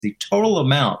The total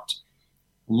amount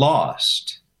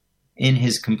lost in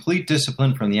his complete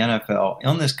discipline from the NFL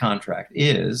on this contract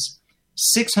is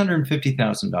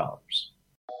 $650,000.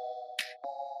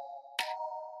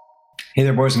 Hey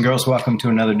there, boys and girls. Welcome to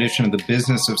another edition of the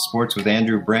Business of Sports with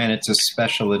Andrew Brandt. It's a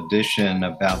special edition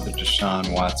about the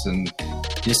Deshaun Watson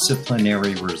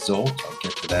disciplinary result. I'll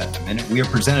get to that in a minute. We are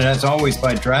presented, as always,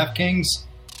 by DraftKings,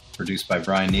 produced by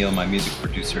Brian Neal. My music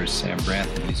producer is Sam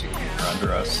Brandt. The music maker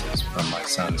under us is from my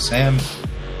son, Sam.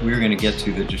 We're going to get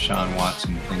to the Deshaun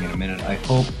Watson thing in a minute. I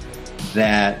hope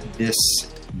that this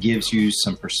gives you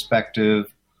some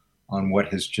perspective on what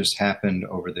has just happened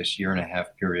over this year and a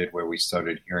half period where we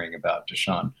started hearing about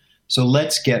Deshaun. So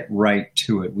let's get right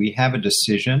to it. We have a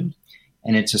decision,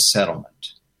 and it's a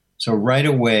settlement. So right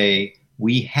away,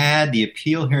 we had the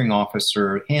appeal hearing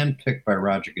officer handpicked by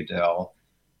Roger Goodell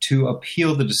to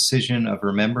appeal the decision of,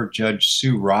 remember, Judge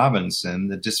Sue Robinson,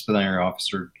 the disciplinary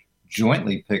officer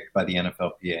jointly picked by the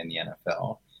NFLPA and the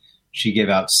NFL. She gave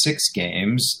out 6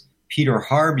 games. Peter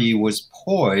Harvey was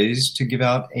poised to give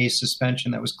out a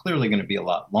suspension that was clearly going to be a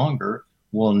lot longer.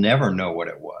 We'll never know what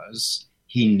it was.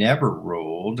 He never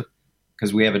ruled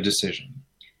because we have a decision.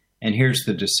 And here's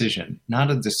the decision.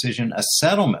 Not a decision, a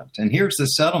settlement. And here's the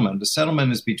settlement. The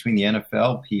settlement is between the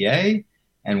NFLPA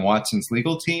and Watson's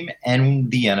legal team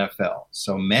and the NFL.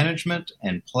 So management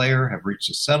and player have reached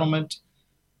a settlement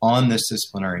on this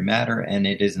disciplinary matter, and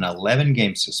it is an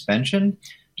 11-game suspension.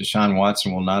 Deshaun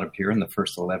Watson will not appear in the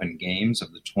first 11 games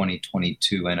of the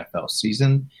 2022 NFL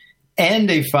season,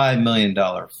 and a $5 million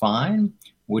fine,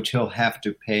 which he'll have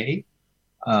to pay,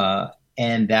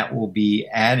 and that will be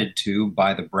added to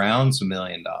by the Browns $1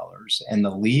 million and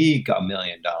the league $1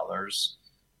 million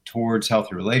towards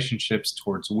healthy relationships,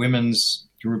 towards women's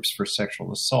groups for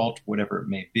sexual assault, whatever it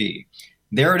may be.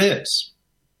 There it is.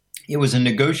 It was a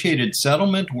negotiated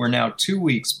settlement. We're now 2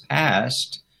 weeks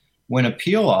past when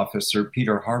appeal officer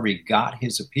Peter Harvey got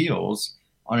his appeals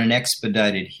on an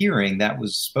expedited hearing that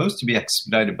was supposed to be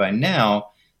expedited by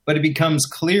now, but it becomes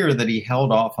clear that he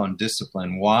held off on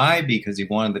discipline. Why? Because he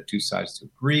wanted the two sides to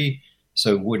agree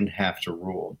so he wouldn't have to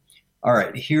rule. All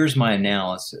right, here's my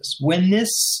analysis. When this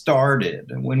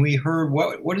started, when we heard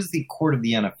what does the court of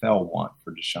the NFL want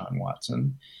for Deshaun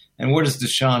Watson, and what does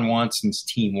Deshaun Watson's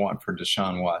team want for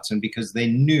Deshaun Watson, because they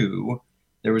knew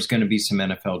there was going to be some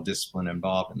NFL discipline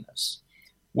involved in this.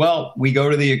 Well, we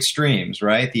go to the extremes,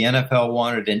 right? The NFL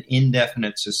wanted an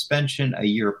indefinite suspension, a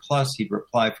year plus. He'd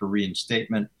reply for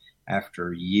reinstatement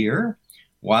after a year.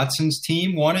 Watson's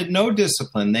team wanted no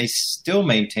discipline. They still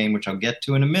maintain, which I'll get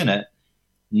to in a minute,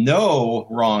 no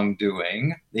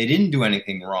wrongdoing. They didn't do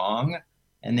anything wrong,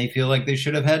 and they feel like they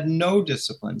should have had no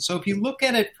discipline. So if you look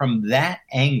at it from that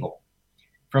angle,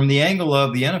 from the angle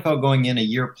of the NFL going in a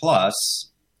year plus,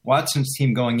 Watson's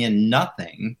team going in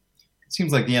nothing, it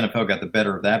seems like the NFL got the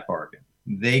better of that bargain.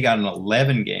 They got an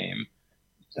 11-game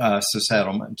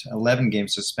settlement, 11-game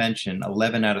suspension,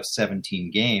 11 out of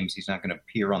 17 games. He's not going to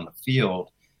appear on the field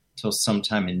till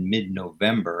sometime in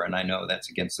mid-November, and I know that's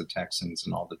against the Texans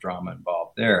and all the drama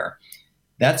involved there.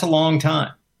 That's a long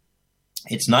time.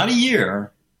 It's not a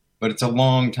year, but it's a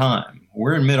long time.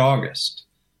 We're in mid-August.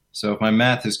 So if my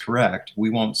math is correct, we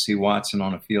won't see Watson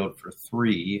on a field for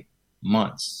 3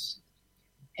 months.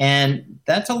 And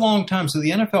that's a long time. So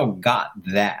the NFL got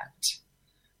that.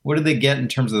 What did they get in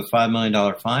terms of the $5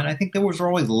 million fine? I think there was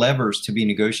always levers to be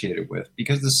negotiated with,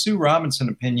 because the Sue Robinson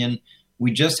opinion,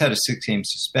 we just had a 6-game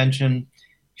suspension.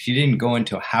 She didn't go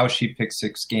into how she picked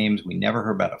 6 games. We never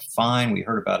heard about a fine. We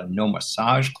heard about a no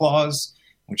massage clause,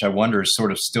 which I wonder is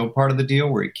sort of still part of the deal,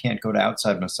 where he can't go to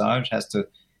outside massage, has to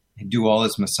do all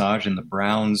his massage in the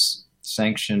Browns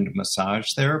sanctioned massage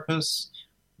therapists.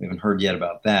 We haven't heard yet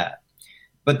about that.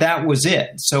 But that was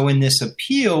it. So in this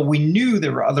appeal, we knew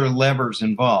there were other levers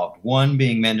involved. 1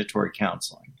 being mandatory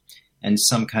counseling and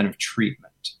some kind of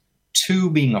treatment. 2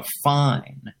 being a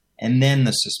fine, and then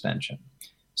the suspension.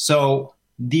 So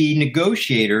the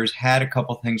negotiators had a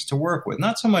couple things to work with.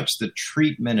 Not so much the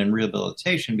treatment and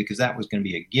rehabilitation, because that was going to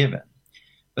be a given.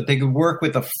 But they could work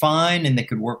with a fine, and they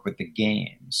could work with the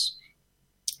games.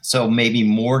 So maybe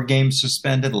more games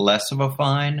suspended, less of a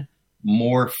fine.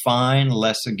 More fine,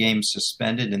 less a game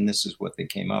suspended, and this is what they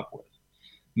came up with.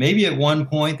 Maybe at one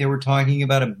point they were talking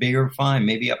about a bigger fine,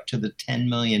 maybe up to the $10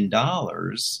 million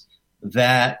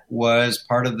that was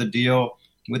part of the deal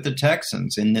with the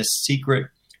Texans in this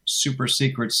secret, super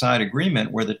secret side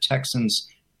agreement where the Texans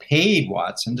paid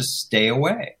Watson to stay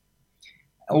away.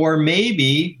 Or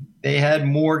maybe they had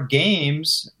more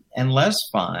games and less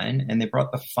fine, and they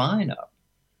brought the fine up.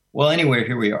 Well, anyway,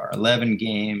 here we are, 11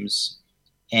 games,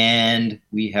 and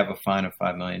we have a fine of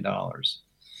 $5 million.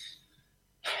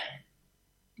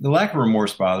 the lack of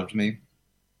remorse bothers me.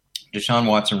 Deshaun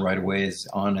Watson right away is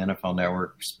on NFL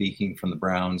Network speaking from the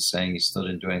Browns, saying he still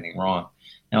didn't do anything wrong.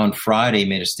 Now, on Friday, he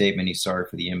made a statement he's sorry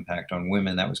for the impact on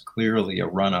women. That was clearly a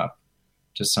run-up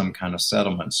to some kind of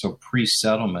settlement. So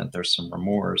pre-settlement, there's some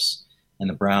remorse, and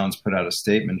the Browns put out a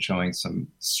statement showing some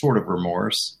sort of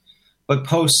remorse. But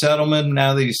post-settlement,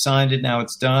 now that he signed it, now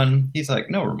it's done, he's like,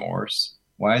 no remorse.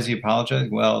 Why is he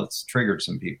apologizing? Well, it's triggered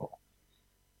some people.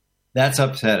 That's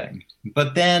upsetting.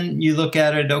 But then you look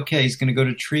at it, okay, he's going to go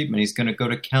to treatment. He's going to go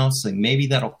to counseling. Maybe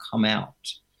that'll come out.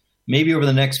 Maybe over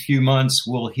the next few months,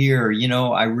 we'll hear,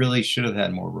 I really should have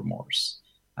had more remorse.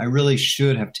 I really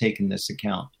should have taken this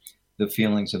account, the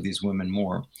feelings of these women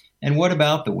more. And what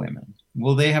about the women?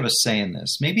 Will they have a say in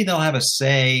this? Maybe they'll have a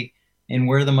say in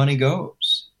where the money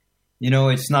goes.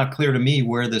 It's not clear to me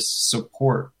where this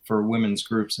support for women's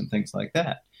groups and things like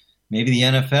that. Maybe the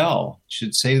NFL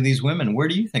should say to these women, where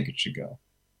do you think it should go?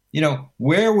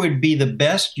 Where would be the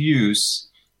best use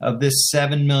of this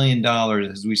 $7 million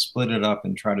as we split it up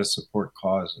and try to support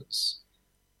causes?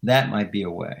 That might be a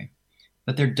way.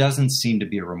 But there doesn't seem to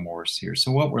be a remorse here.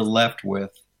 So what we're left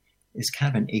with is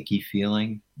kind of an icky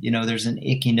feeling. There's an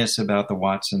ickiness about the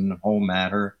Watson whole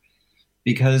matter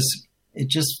because it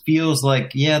just feels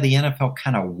like, the NFL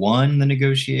kind of won the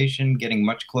negotiation, getting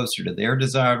much closer to their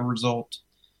desired result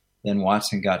than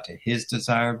Watson got to his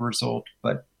desired result.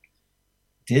 But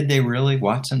did they really?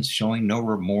 Watson's showing no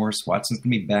remorse. Watson's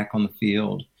going to be back on the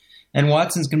field. And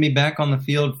Watson's going to be back on the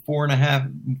field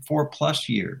 4+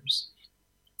 years.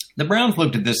 The Browns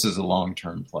looked at this as a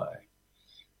long-term play.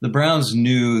 The Browns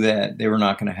knew that they were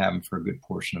not going to have him for a good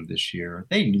portion of this year.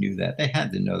 They knew that. They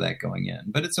had to know that going in.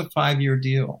 But it's a 5-year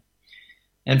deal.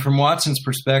 And from Watson's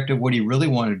perspective, what he really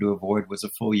wanted to avoid was a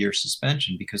full-year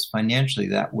suspension because financially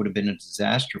that would have been a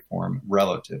disaster for him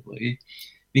relatively.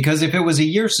 Because if it was a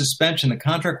year suspension, the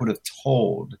contract would have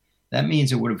told. That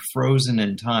means it would have frozen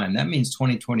in time. That means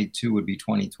 2022 would be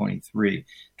 2023.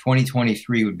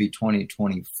 2023 would be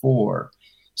 2024.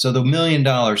 So the $1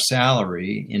 million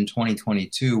salary in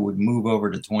 2022 would move over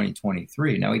to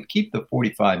 2023. Now, he'd keep the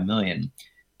 $45 million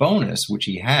bonus, which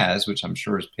he has, which I'm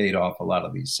sure has paid off a lot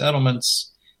of these settlements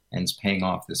and is paying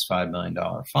off this $5 million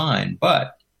fine.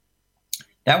 But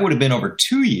that would have been over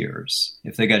 2 years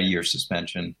if they got a year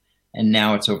suspension. And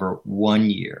now it's over 1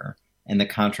 year. And the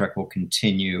contract will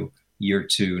continue year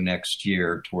 2 next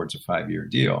year towards a 5-year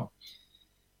deal.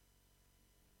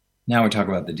 Now we talk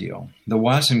about the deal. The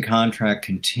Watson contract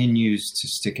continues to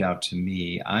stick out to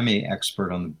me. I'm an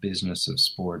expert on the business of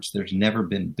sports. There's never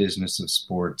been business of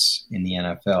sports in the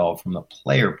NFL from the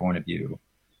player point of view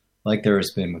like there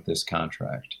has been with this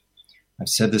contract. I've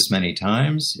said this many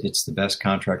times. It's the best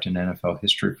contract in NFL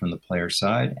history from the player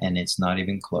side, and it's not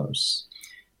even close.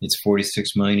 It's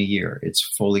 $46 million a year. It's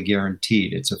fully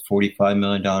guaranteed. It's a $45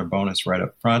 million bonus right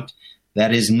up front.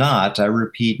 That is not, I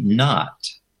repeat, not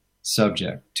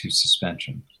subject to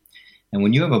suspension. And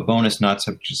when you have a bonus not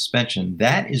subject to suspension,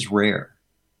 that is rare.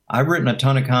 I've written a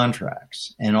ton of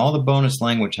contracts, and all the bonus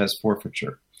language has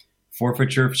forfeiture.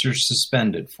 Forfeiture if you're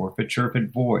suspended, forfeiture if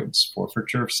it voids,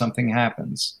 forfeiture if something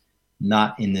happens.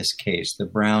 Not in this case. The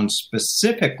Browns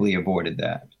specifically avoided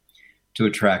that to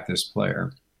attract this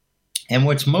player. And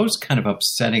what's most kind of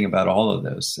upsetting about all of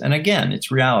this, and again,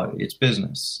 it's reality, it's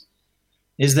business,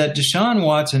 is that Deshaun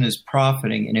Watson is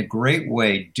profiting in a great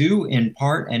way, due in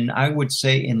part, and I would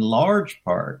say in large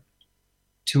part,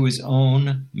 to his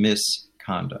own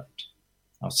misconduct.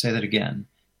 I'll say that again.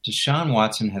 Deshaun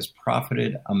Watson has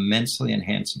profited immensely and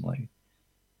handsomely,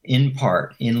 in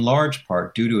large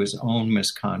part, due to his own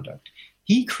misconduct.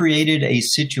 He created a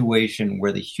situation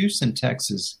where the Houston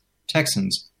Texans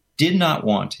did not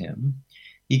want him.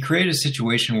 He created a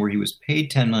situation where he was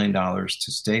paid $10 million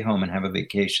to stay home and have a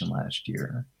vacation last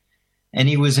year. And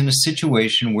he was in a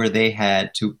situation where they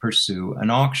had to pursue an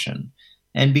auction.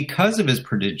 And because of his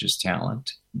prodigious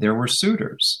talent, there were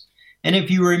suitors. And if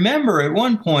you remember, at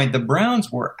one point, the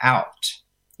Browns were out.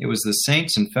 It was the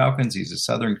Saints and Falcons. He's a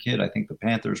Southern kid. I think the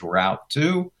Panthers were out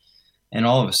too. And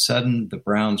all of a sudden, the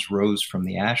Browns rose from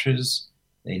the ashes.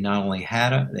 They not only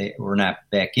they were not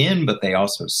back in, but they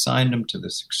also signed him to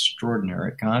this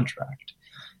extraordinary contract.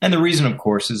 And the reason, of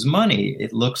course, is money.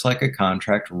 It looks like a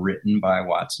contract written by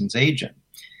Watson's agent.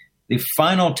 The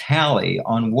final tally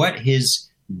on what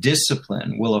his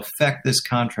discipline will affect this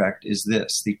contract is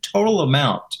this. The total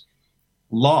amount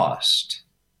lost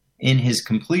in his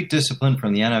complete discipline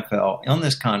from the NFL on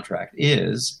this contract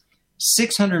is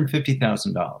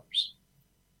 $650,000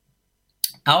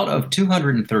 out of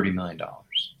 $230 million.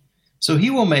 So he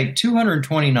will make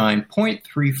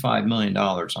 $229.35 million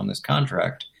on this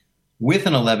contract with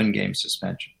an 11-game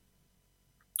suspension.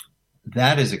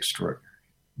 That is extraordinary.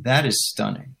 That is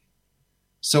stunning.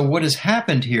 So what has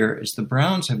happened here is the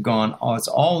Browns have gone as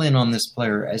all in on this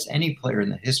player as any player in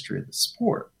the history of the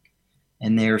sport.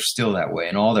 And they are still that way.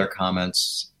 In all their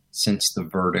comments since the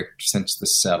verdict, since the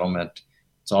settlement,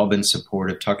 it's all been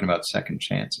supportive, talking about second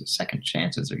chances. Second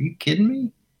chances? Are you kidding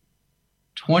me?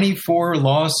 24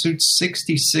 lawsuits,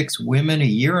 66 women, a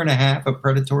year and a half of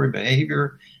predatory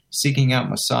behavior, seeking out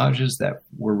massages that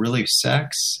were really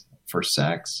for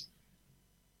sex.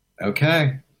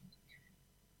 Okay.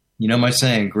 You know my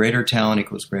saying, greater talent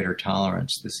equals greater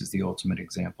tolerance. This is the ultimate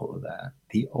example of that.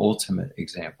 The ultimate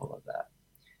example of that.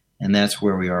 And that's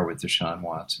where we are with Deshaun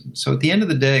Watson. So at the end of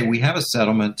the day, we have a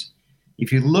settlement.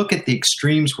 If you look at the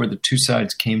extremes where the two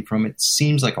sides came from, it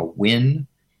seems like a win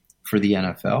for the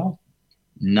NFL,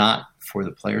 not for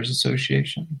the Players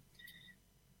Association.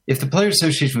 If the Players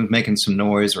Association was making some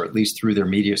noise, or at least through their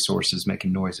media sources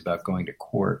making noise about going to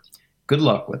court, good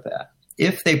luck with that.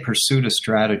 If they pursued a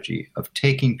strategy of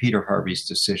taking Peter Harvey's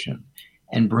decision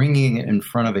and bringing it in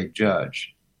front of a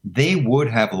judge, they would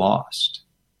have lost,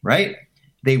 right?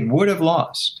 They would have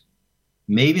lost.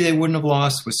 Maybe they wouldn't have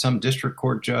lost with some district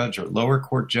court judge or lower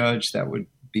court judge that would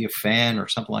be a fan or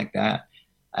something like that,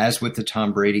 as with the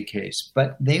Tom Brady case,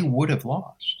 but they would have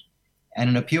lost at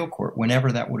an appeal court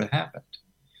whenever that would have happened.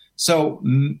 So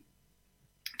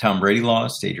Tom Brady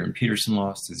lost, Adrian Peterson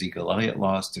lost, Ezekiel Elliott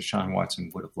lost, Deshaun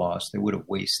Watson would have lost. They would have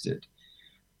wasted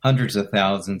hundreds of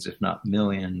thousands, if not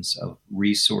millions, of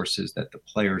resources that the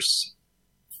players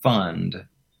fund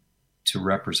to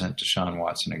represent Deshaun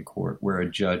Watson in court, where a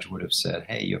judge would have said,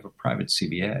 hey, you have a private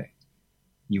CBA.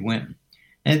 You win.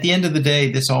 And at the end of the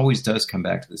day, this always does come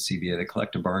back to the CBA, the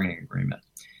collective bargaining agreement.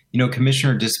 You know,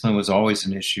 commissioner discipline was always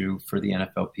an issue for the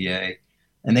NFLPA,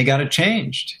 and they got it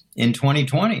changed in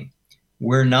 2020,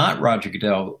 where not Roger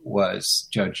Goodell was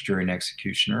judge, jury, and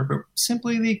executioner, but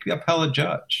simply the appellate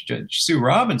judge. Judge Sue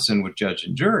Robinson was judge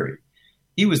and jury.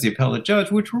 He was the appellate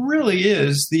judge, which really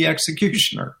is the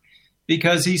executioner,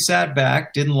 because he sat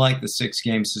back, didn't like the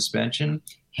 6-game suspension,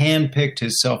 handpicked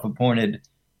his self-appointed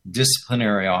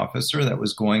disciplinary officer that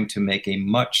was going to make a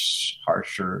much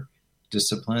harsher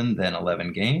discipline than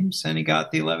 11 games, and he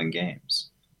got the 11 games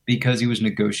because he was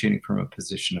negotiating from a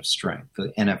position of strength.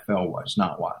 The NFL was,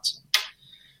 not Watson.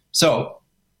 So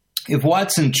if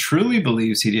Watson truly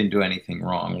believes he didn't do anything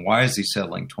wrong, why is he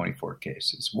settling 24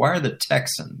 cases? Why are the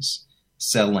Texans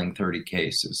settling 30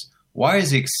 cases? Why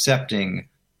is he accepting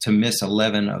to miss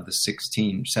 11 of the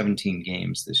 17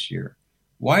 games this year?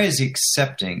 Why is he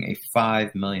accepting a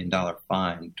 $5 million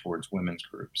fine towards women's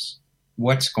groups?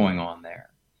 What's going on there?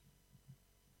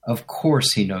 Of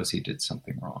course he knows he did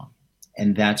something wrong,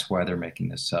 and that's why they're making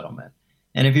this settlement.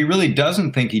 And if he really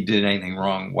doesn't think he did anything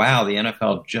wrong, wow, the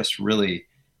NFL just really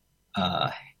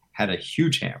had a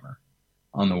huge hammer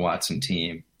on the Watson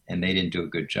team, and they didn't do a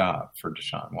good job for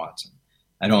Deshaun Watson.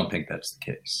 I don't think that's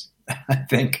the case. I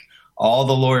think all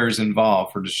the lawyers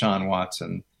involved for Deshaun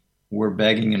Watson were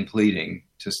begging and pleading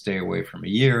to stay away from a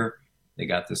year. They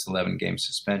got this 11-game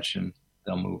suspension.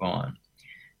 They'll move on.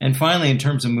 And finally, in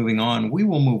terms of moving on, we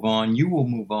will move on. You will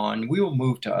move on. We will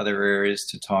move to other areas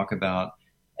to talk about.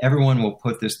 Everyone will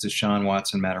put this Deshaun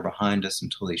Watson matter behind us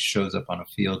until he shows up on a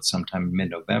field sometime in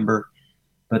mid-November.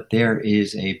 But there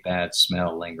is a bad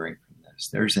smell lingering from this.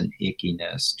 There's an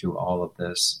ickiness to all of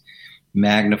this,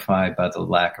 magnified by the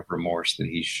lack of remorse that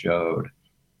he showed.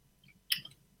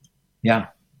 Yeah,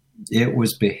 it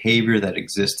was behavior that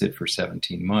existed for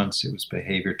 17 months. It was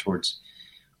behavior towards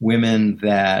women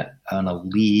that on a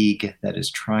league that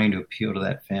is trying to appeal to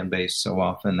that fan base so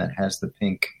often, that has the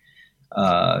pink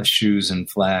shoes and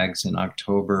flags in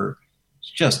October.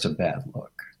 It's just a bad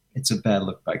look. It's a bad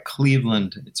look by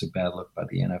Cleveland. It's a bad look by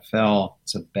the NFL.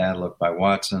 It's a bad look by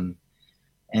Watson.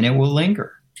 And it will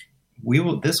linger.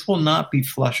 This will not be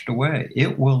flushed away.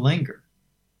 It will linger.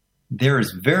 There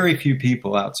is very few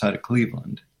people outside of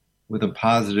Cleveland with a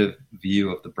positive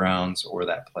view of the Browns or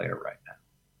that player right now.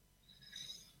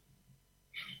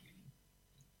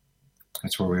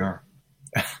 That's where we are.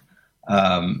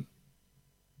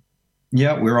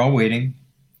 Yeah, we're all waiting,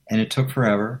 and it took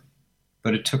forever.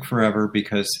 But it took forever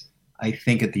because I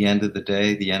think at the end of the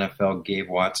day, the NFL gave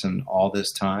Watson all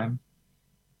this time,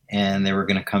 and they were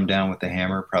going to come down with the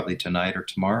hammer probably tonight or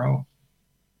tomorrow,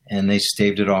 and they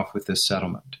staved it off with this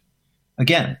settlement.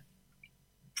 Again,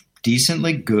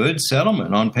 decently good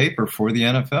settlement on paper for the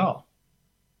NFL.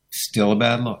 Still a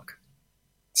bad look.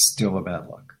 Still a bad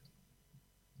look.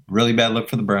 Really bad look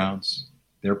for the Browns.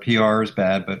 Their PR is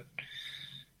bad, but at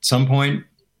some point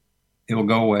it will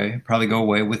go away. Probably go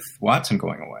away with Watson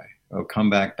going away. come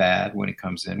back bad when he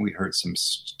comes in. We heard some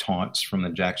taunts from the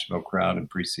Jacksonville crowd in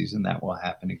preseason. That will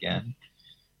happen again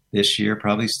this year,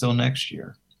 probably still next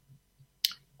year.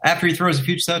 After he throws a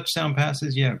few touchdown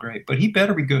passes, yeah, great. But he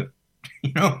better be good.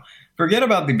 Forget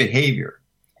about the behavior.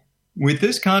 With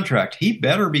this contract, he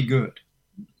better be good.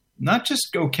 Not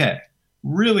just okay,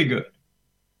 really good.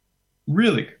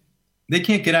 Really good. They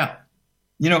can't get out.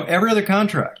 Every other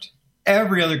contract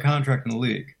in the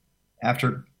league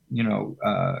after,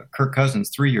 Kirk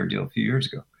Cousins' 3-year deal a few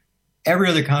years ago, every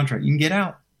other contract, you can get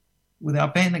out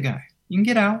without paying the guy. You can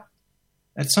get out.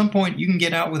 At some point, you can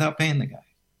get out without paying the guy.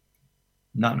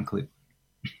 Not in Cleveland.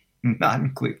 Not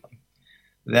in Cleveland.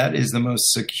 That is the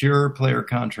most secure player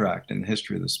contract in the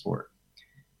history of the sport.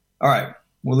 All right,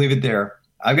 we'll leave it there.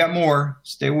 I've got more.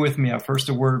 Stay with me. First,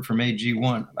 a word from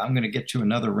AG1. I'm going to get to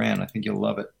another rant. I think you'll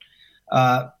love it.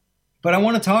 But I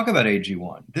want to talk about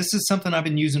AG1. This is something I've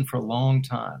been using for a long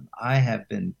time. I have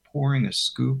been pouring a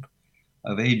scoop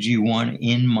of AG1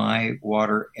 in my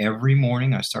water every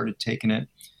morning. I started taking it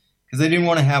because I didn't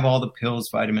want to have all the pills,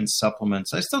 vitamins,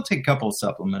 supplements. I still take a couple of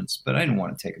supplements, but I didn't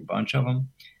want to take a bunch of them.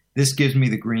 This gives me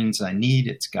the greens I need.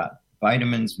 It's got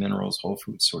vitamins, minerals, whole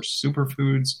food source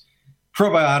superfoods,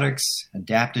 probiotics,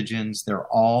 adaptogens. They're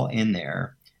all in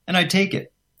there. And I take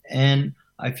it. And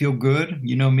I feel good.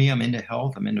 You know me, I'm into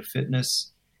health. I'm into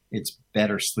fitness. It's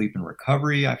better sleep and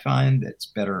recovery, I find. It's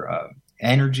better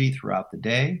energy throughout the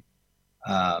day.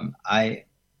 I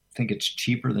think it's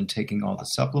cheaper than taking all the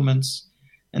supplements.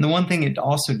 And the one thing it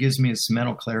also gives me is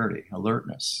mental clarity,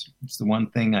 alertness. It's the one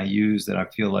thing I use that I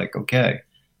feel like, okay,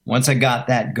 once I got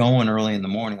that going early in the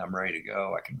morning, I'm ready to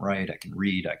go. I can write, I can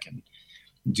read, I can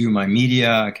do my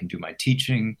media, I can do my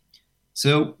teaching.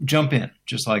 So jump in,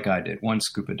 just like I did, 1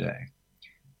 scoop a day.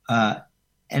 And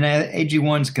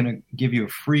AG1 is going to give you a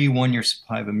free 1-year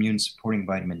supply of immune-supporting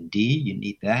vitamin D. You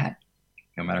need that.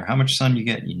 No matter how much sun you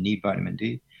get, you need vitamin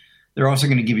D. They're also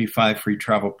going to give you 5 free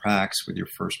travel packs with your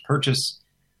first purchase.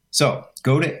 So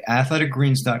go to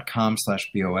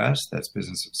athleticgreens.com/BOS. That's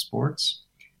Business of Sports.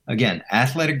 Again,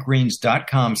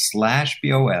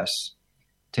 athleticgreens.com/BOS.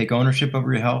 Take ownership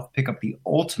over your health. Pick up the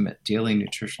ultimate daily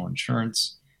nutritional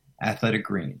insurance. Athletic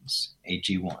Greens,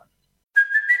 AG1.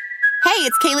 Hey,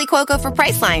 it's Kaylee Cuoco for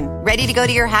Priceline. Ready to go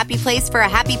to your happy place for a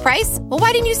happy price? Well,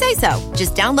 why didn't you say so?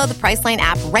 Just download the Priceline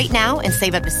app right now and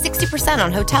save up to 60%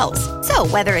 on hotels. So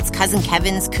whether it's Cousin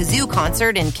Kevin's Kazoo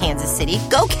Concert in Kansas City,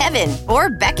 go Kevin, or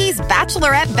Becky's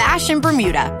Bachelorette Bash in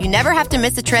Bermuda, you never have to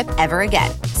miss a trip ever again.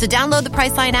 So download the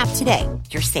Priceline app today.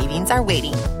 Your savings are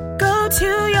waiting. Go to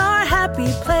your happy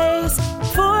place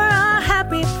for a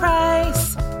happy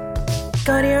price.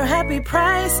 Go to your happy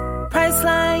price,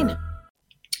 Priceline.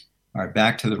 All right,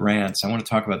 back to the rants. I want to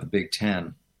talk about the Big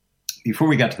Ten. Before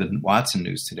we got to the Watson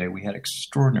news today, we had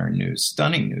extraordinary news,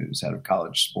 stunning news out of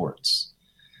college sports.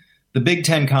 The Big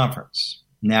Ten Conference,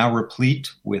 now replete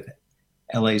with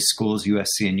LA schools,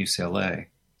 USC and UCLA,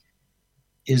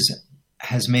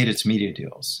 has made its media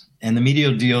deals. And the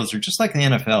media deals are just like the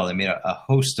NFL. They made a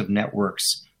host of networks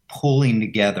pulling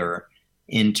together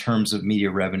in terms of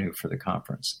media revenue for the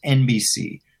conference.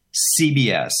 NBC,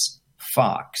 CBS,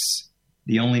 Fox.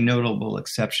 The only notable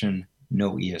exception,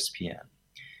 no ESPN.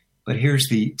 But here's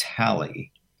the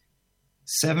tally.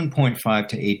 $7.5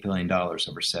 to $8 billion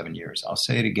over 7 years. I'll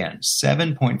say it again.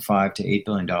 $7.5 to $8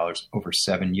 billion over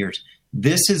 7 years.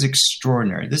 This is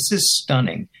extraordinary. This is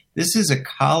stunning. This is a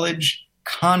college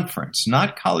conference,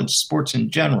 not college sports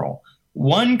in general.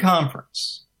 One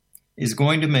conference is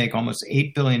going to make almost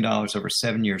 $8 billion over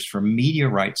 7 years for media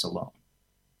rights alone.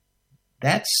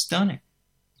 That's stunning.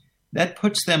 That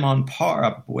puts them on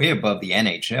par, way above the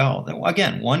NHL.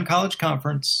 Again, one college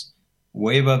conference,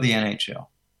 way above the NHL,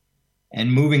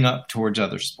 and moving up towards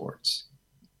other sports.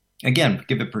 Again, to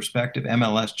give it perspective,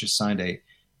 MLS just signed a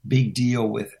big deal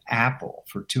with Apple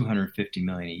for $250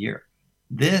 million a year.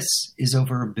 This is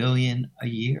over $1 billion a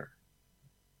year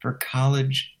for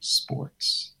college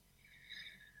sports.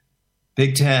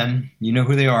 Big Ten, you know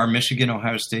who they are: Michigan,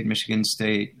 Ohio State, Michigan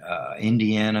State,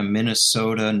 Indiana,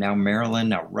 Minnesota, now Maryland,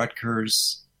 now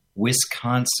Rutgers,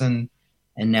 Wisconsin,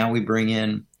 and now we bring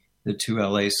in the 2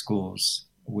 LA schools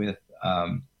with,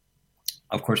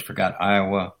 of course, forgot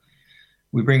Iowa.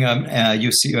 We bring up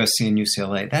USC and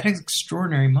UCLA. That is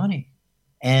extraordinary money.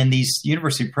 And these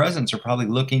university presidents are probably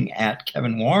looking at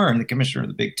Kevin Warren, the commissioner of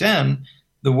the Big Ten,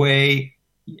 the way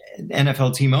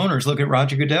NFL team owners look at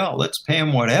Roger Goodell. Let's pay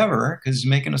him whatever because he's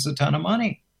making us a ton of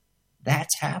money.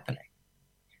 That's happening.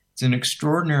 It's an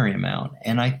extraordinary amount.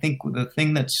 And I think the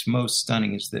thing that's most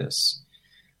stunning is this.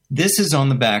 This is on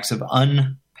the backs of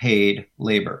unpaid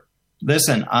labor.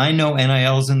 Listen, I know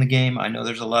NIL's in the game. I know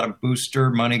there's a lot of booster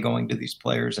money going to these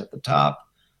players at the top.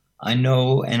 I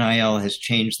know NIL has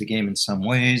changed the game in some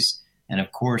ways. And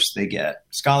of course, they get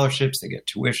scholarships, they get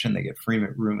tuition, they get free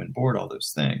room and board, all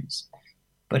those things.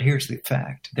 But here's the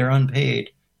fact. They're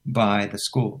unpaid by the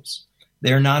schools.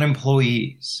 They're not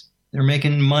employees. They're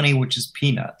making money, which is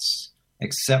peanuts,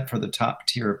 except for the top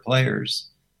tier of players.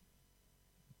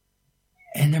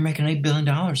 And they're making $8 billion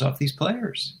off these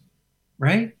players,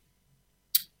 right?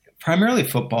 Primarily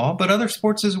football, but other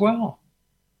sports as well.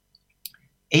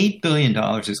 $8 billion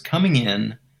is coming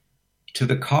in to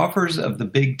the coffers of the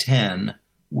Big Ten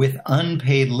with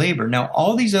unpaid labor. Now,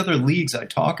 all these other leagues I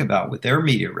talk about with their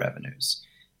media revenues,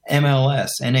 MLS,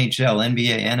 NHL,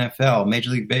 NBA, NFL,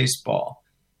 Major League Baseball,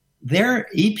 their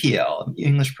EPL,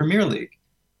 English Premier League,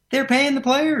 they're paying the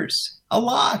players a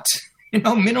lot.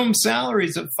 Minimum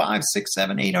salaries of $500,000,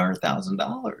 $600,000, $700,000,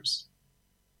 $800,000.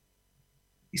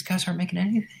 These guys aren't making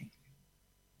anything.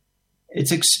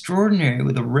 It's extraordinary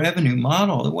with a revenue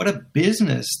model. What a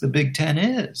business the Big Ten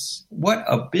is. What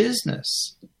a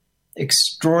business.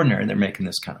 Extraordinary they're making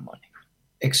this kind of money.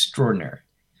 Extraordinary.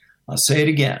 I'll say it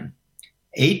again.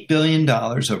 $8 billion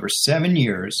over 7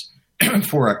 years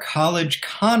for a college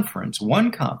conference,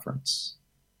 one conference,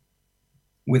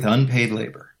 with unpaid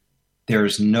labor.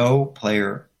 There's no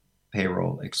player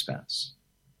payroll expense.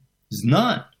 There's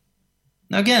none.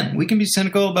 Now, again, we can be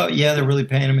cynical about, they're really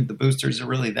paying them, and the boosters are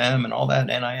really them, and all that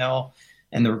NIL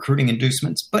and the recruiting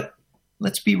inducements. But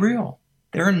let's be real.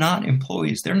 They're not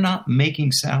employees. They're not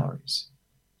making salaries.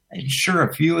 And sure,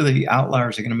 a few of the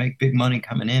outliers are going to make big money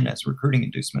coming in as recruiting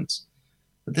inducements.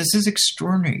 But this is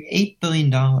extraordinary. $8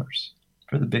 billion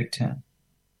for the Big Ten.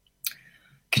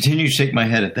 Continue to shake my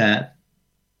head at that.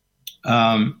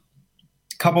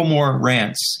 Couple more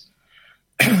rants.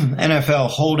 NFL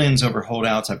hold-ins over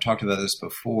holdouts. I've talked about this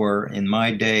before. In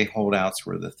my day, holdouts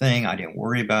were the thing. I didn't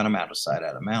worry about them. Out of sight,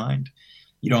 out of mind.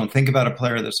 You don't think about a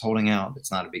player that's holding out.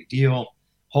 It's not a big deal.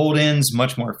 Hold-ins,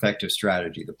 much more effective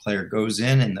strategy. The player goes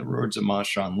in, and the words of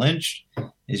Marshawn Lynch,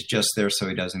 is just there so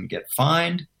he doesn't get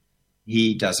fined.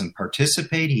 He doesn't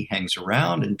participate. He hangs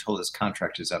around until his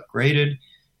contract is upgraded.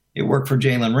 It worked for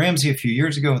Jalen Ramsey a few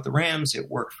years ago with the Rams.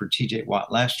 It worked for TJ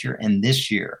Watt last year. And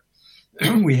this year,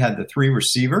 we had the three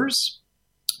receivers,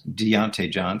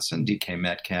 Deontay Johnson, DK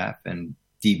Metcalf, and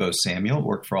Deebo Samuel.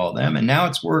 Worked for all of them. And now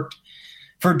it's worked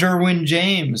for Derwin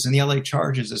James and the LA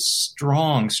Chargers. A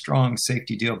strong, strong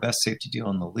safety deal, best safety deal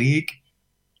in the league,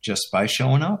 just by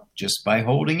showing up, just by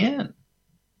holding in.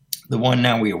 The one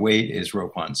now we await is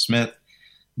Roquan Smith.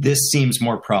 This seems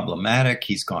more problematic.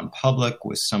 He's gone public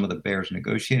with some of the Bears'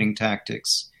 negotiating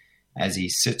tactics as he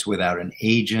sits without an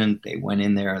agent. They went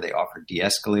in there. They offered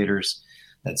de-escalators.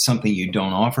 That's something you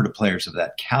don't offer to players of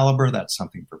that caliber. That's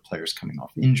something for players coming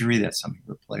off injury. That's something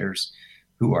for players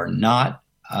who are not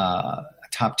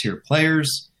top-tier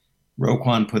players.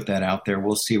 Roquan put that out there.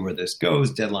 We'll see where this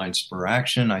goes. Deadline spur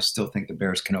action. I still think the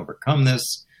Bears can overcome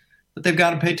this. But they've got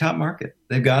to pay top market.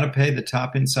 They've got to pay the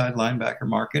top inside linebacker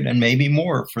market and maybe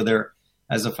more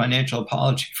as a financial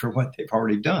apology for what they've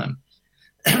already done.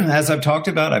 As I've talked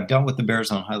about, I've dealt with the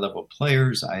Bears on high-level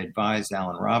players. I advised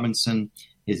Allen Robinson,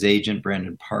 his agent,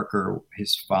 Brandon Parker,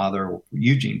 his father,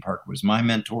 Eugene Parker, was my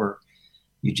mentor.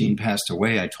 Eugene passed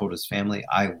away. I told his family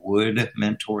I would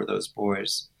mentor those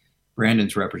boys.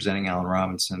 Brandon's representing Allen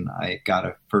Robinson. I got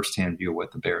a firsthand view of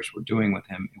what the Bears were doing with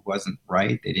him. It wasn't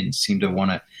right. They didn't seem to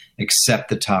want to accept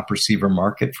the top receiver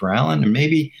market for Allen, and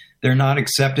maybe they're not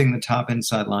accepting the top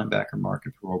inside linebacker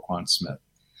market for Roquan Smith.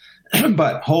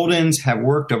 But hold-ins have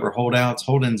worked over holdouts.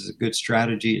 Hold-ins is a good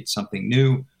strategy. It's something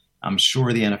new. I'm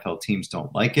sure the NFL teams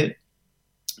don't like it.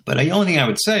 But the only thing I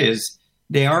would say is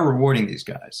they are rewarding these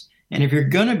guys. And if you're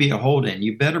going to be a hold-in,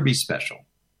 you better be special.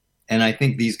 And I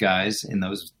think these guys, in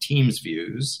those teams'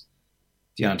 views,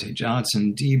 Deontay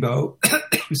Johnson, Deebo,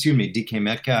 DK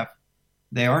Metcalf,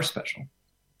 they are special.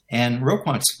 And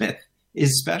Roquan Smith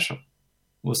is special.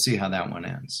 We'll see how that one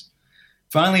ends.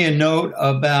 Finally, a note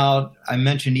about, I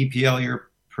mentioned EPL, your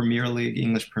Premier League,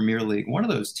 English Premier League. One of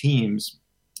those teams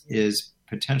is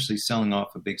potentially selling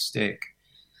off a big stake.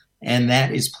 And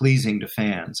that is pleasing to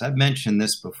fans. I've mentioned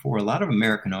this before. A lot of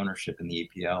American ownership in the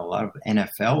EPL, a lot of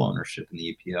NFL ownership in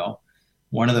the EPL.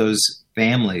 One of those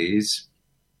families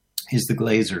is the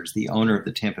Glazers, the owner of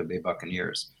the Tampa Bay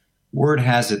Buccaneers. Word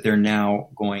has it they're now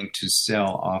going to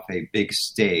sell off a big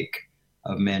stake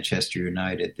of Manchester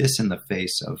United. This in the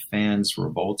face of fans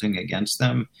revolting against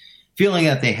them, feeling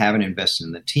that they haven't invested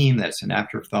in the team, that it's an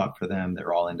afterthought for them.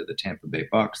 They're all into the Tampa Bay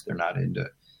Bucs. They're not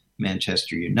into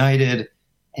Manchester United.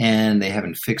 And they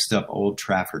haven't fixed up Old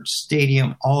Trafford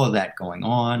Stadium, all of that going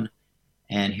on.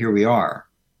 And here we are.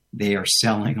 they are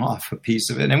selling off a piece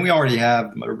of it. And we already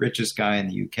have the richest guy in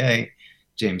the UK,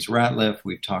 James Ratliff.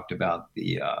 We've talked about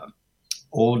the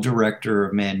old director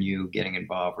of Man U getting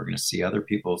involved. We're going to see other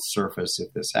people surface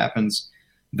if this happens.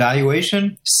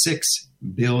 Valuation, $6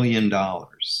 billion.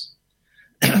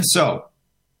 So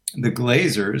the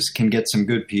Glazers can get some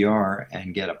good PR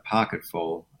and get a pocket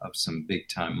full of some big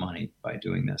time money by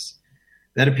doing this.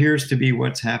 That appears to be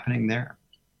what's happening there.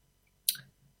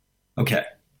 Okay,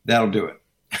 that'll do it.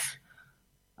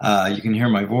 You can hear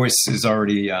my voice is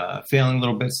already failing a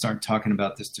little bit. Start talking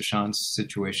about this Deshaun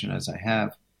situation as I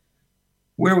have.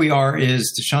 Where we are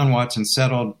is Deshaun Watson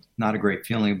settled. Not a great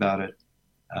feeling about it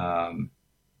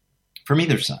from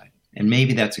either side. And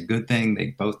maybe that's a good thing.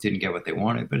 They both didn't get what they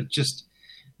wanted, but it just,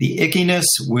 the ickiness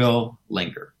will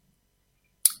linger.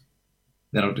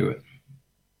 That'll do it.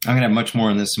 I'm going to have much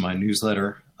more on this in my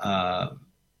newsletter.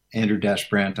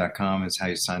 Andrew-Brandt.com is how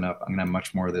you sign up. I'm going to have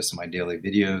much more of this in my daily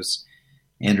videos.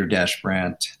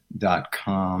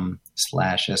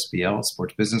 Andrew-Brandt.com/SBL,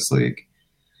 Sports Business League.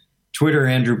 Twitter,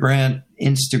 Andrew Brandt.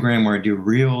 Instagram, where I do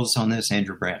reels on this,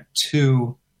 Andrew Brandt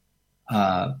 2.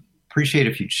 Appreciate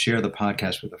if you'd share the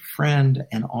podcast with a friend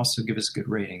and also give us a good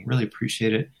rating. Really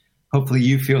appreciate it. Hopefully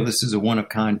you feel this is a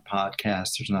one-of-kind podcast.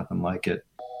 There's nothing like it.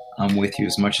 I'm with you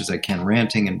as much as I can,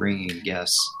 ranting and bringing in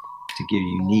guests to give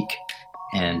unique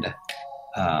and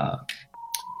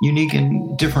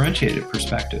differentiated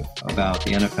perspective about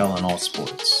the NFL and all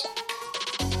sports.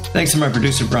 Thanks to my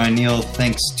producer, Brian Neal.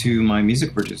 Thanks to my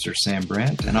music producer, Sam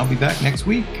Brandt. And I'll be back next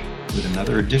week with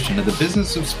another edition of The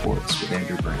Business of Sports with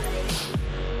Andrew Brandt.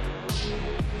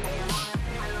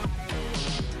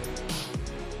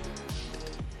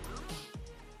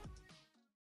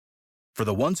 For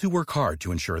the ones who work hard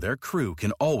to ensure their crew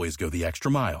can always go the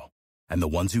extra mile, and the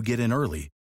ones who get in early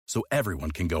so everyone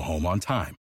can go home on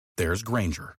time, there's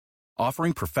Grainger,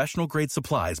 offering professional-grade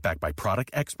supplies backed by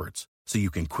product experts so you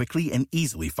can quickly and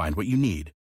easily find what you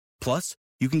need. Plus,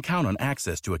 you can count on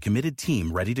access to a committed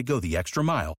team ready to go the extra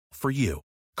mile for you.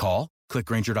 Call, click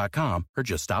Grainger.com, or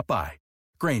just stop by.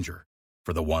 Grainger,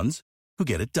 for the ones who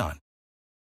get it done.